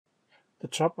The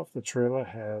top of the trailer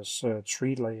has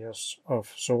 3 layers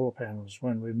of solar panels.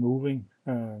 When we're moving,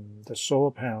 the solar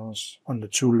panels on the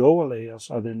 2 lower layers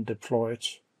are then deployed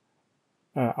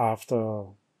after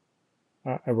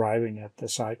arriving at the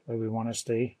site where we want to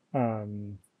stay.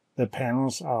 The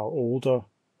panels are older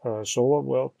solar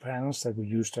world panels that we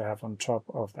used to have on top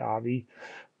of the RV,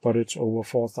 but it's over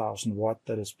 4,000 watt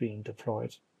that is being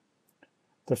deployed.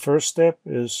 The first step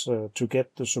is to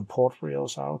get the support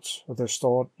rails out. They're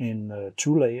stored in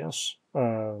 2 layers,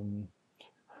 and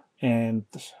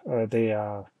they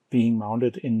are being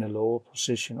mounted in a lower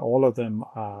position. All of them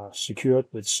are secured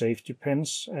with safety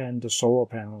pins, and the solar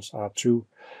panels are too.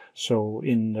 So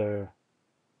in the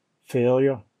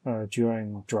failure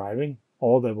during driving,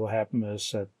 all that will happen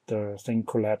is that the thing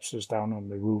collapses down on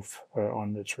the roof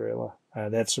on the trailer.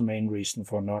 That's the main reason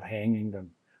for not hanging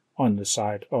them on the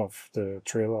side of the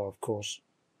trailer, of course.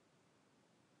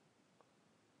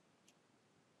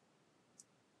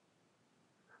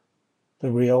 The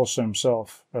rails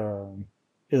themselves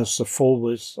is the full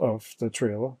width of the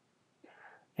trailer,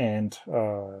 and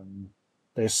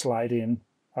they slide in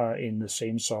the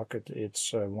same socket.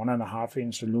 It's 1.5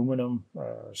 inch aluminum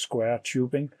square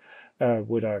tubing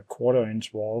with a 1/4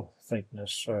 inch wall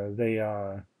thickness. They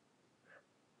are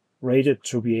rated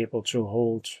to be able to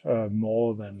hold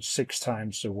more than 6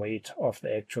 times the weight of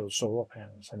the actual solar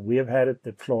panels. And we have had it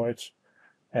deployed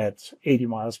at 80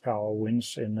 miles per hour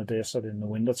winds in the desert in the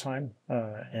wintertime,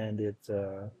 and it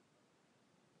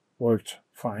worked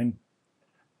fine.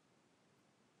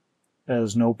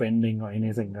 There's no bending or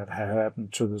anything that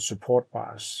happened to the support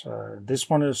bars. This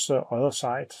one is the other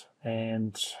side,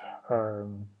 and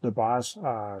the bars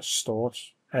are stored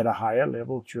at a higher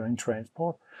level during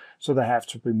transport, so they have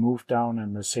to be moved down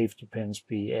and the safety pins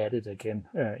be added again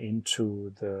into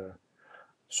the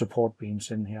support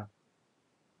beams in here.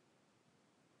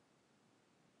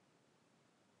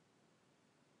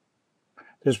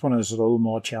 This one is a little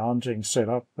more challenging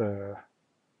setup. The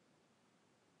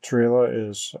trailer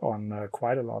is on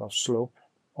quite a lot of slope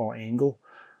or angle,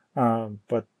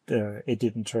 but it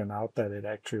didn't turn out that it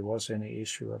actually was any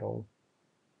issue at all.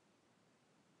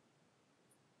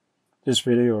 This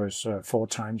video is 4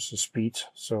 times the speed,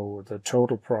 so the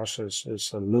total process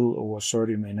is a little over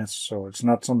 30 minutes, so it's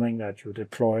not something that you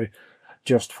deploy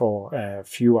just for a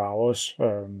few hours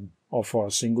or for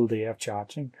a single day of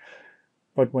charging.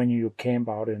 But when you camp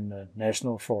out in the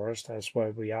national forest, as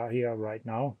where we are here right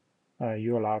now,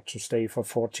 you're allowed to stay for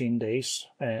 14 days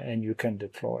and you can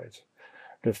deploy it.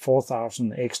 The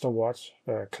 4,000 extra watts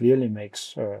clearly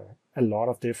makes a lot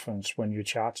of difference when you're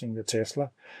charging the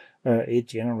Tesla. It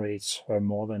generates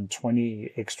more than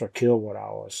 20 extra kilowatt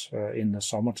hours in the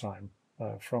summertime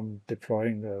from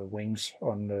deploying the wings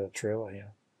on the trailer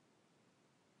here.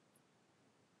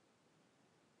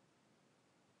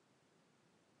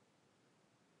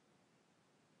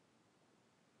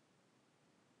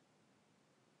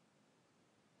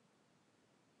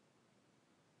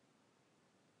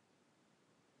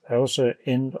 That was the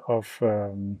end of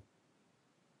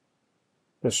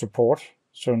the support.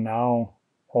 So now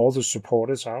all the support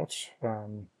is out.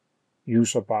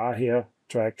 Use a bar here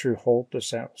to actually hold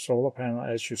the solar panel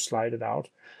as you slide it out.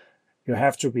 You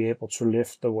have to be able to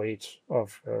lift the weight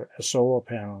of a solar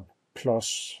panel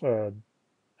plus a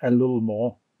little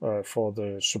more for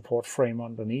the support frame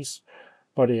underneath,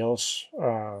 but else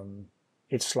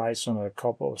it slides on a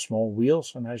couple of small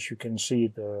wheels, and as you can see,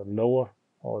 the lower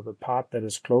or the part that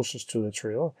is closest to the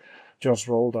trailer just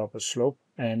rolled up a slope,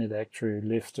 and it actually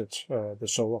lifted the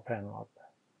solar panel up.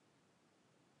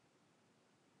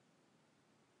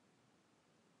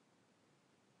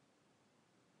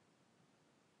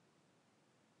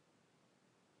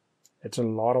 It's a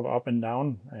lot of up and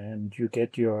down, and you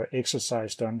get your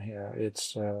exercise done here.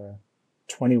 It's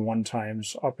 21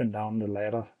 times up and down the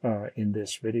ladder in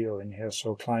this video in here,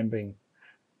 so climbing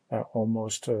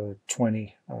almost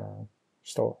 20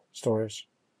 stories.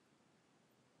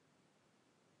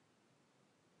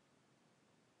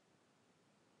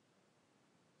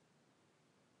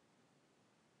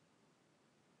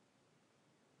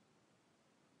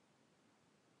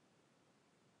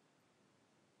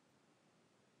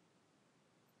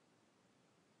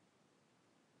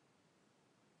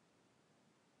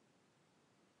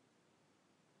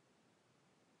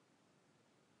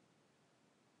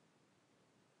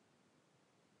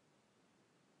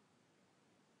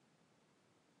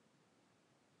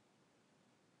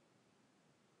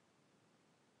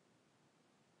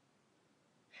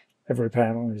 Every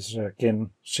panel is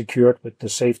again secured with the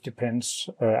safety pins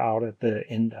out at the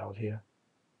end out here.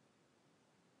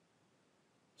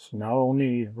 So now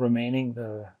only remaining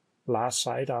the last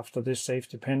side after this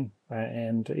safety pin,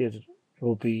 and it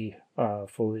will be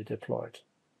fully deployed.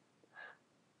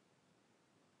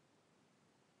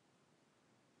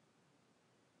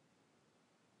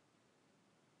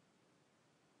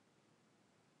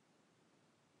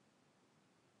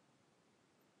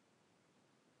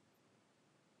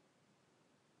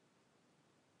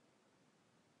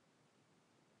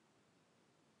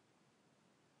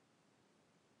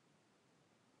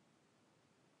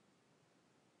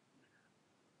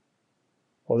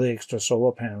 All the extra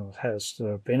solar panels has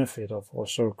the benefit of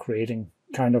also creating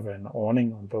kind of an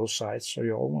awning on both sides, so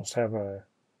you almost have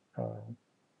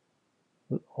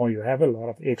you have a lot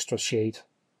of extra shade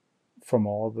from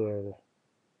all the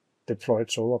deployed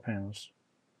solar panels.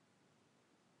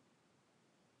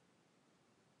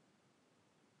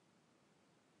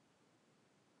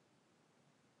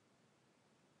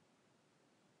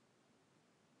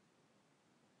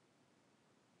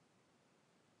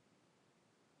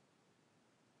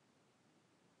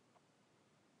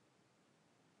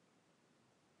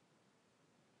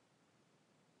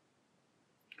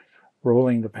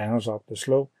 Rolling the panels up the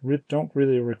slope don't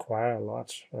really require a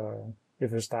lot.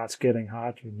 If it starts getting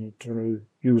hard, you need to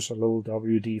use a little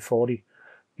WD-40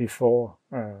 before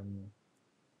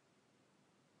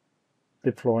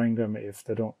deploying them if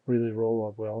they don't really roll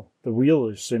up well. The wheel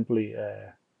is simply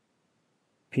a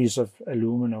piece of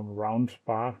aluminum round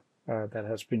bar that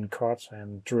has been cut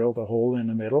and drilled a hole in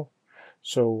the middle.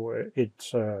 So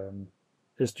it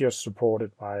is just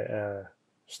supported by a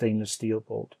stainless steel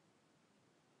bolt.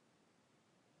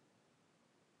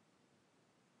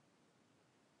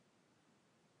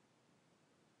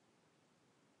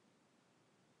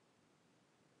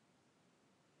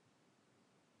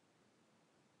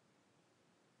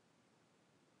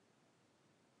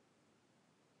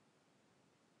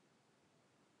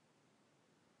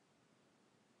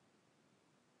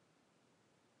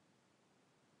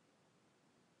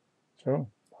 So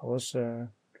that was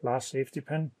last safety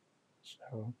pin.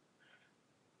 So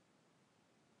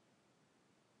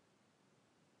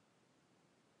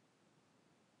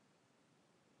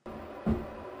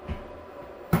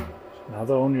now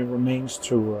there only remains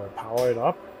to power it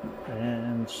up,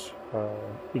 and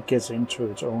it gets into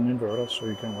its own inverter, so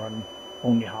you can run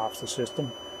only half the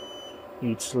system.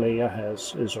 Each layer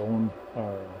has its own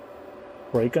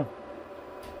breaker,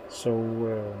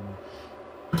 so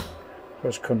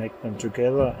first connect them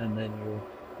together and then you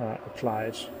apply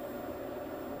it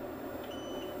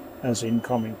as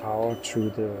incoming power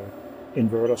to the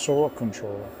inverter solar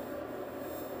controller.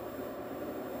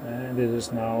 And it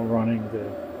is now running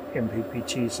the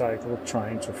MPPT cycle,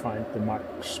 trying to find the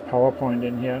max power point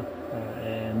in here,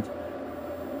 and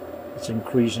it's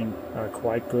increasing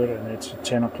quite good, and it's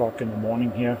 10 o'clock in the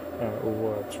morning here,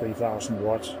 over 3000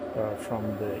 watts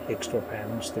from the extra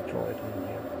panels deployed in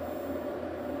here.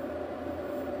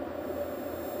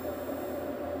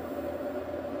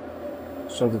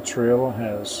 So the trailer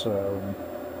has a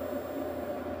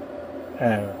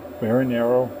very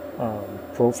narrow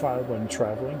profile when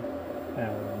traveling,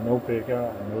 no bigger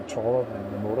and no taller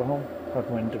than the motorhome, but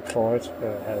when deployed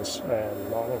has a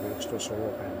lot of extra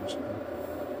solar panels.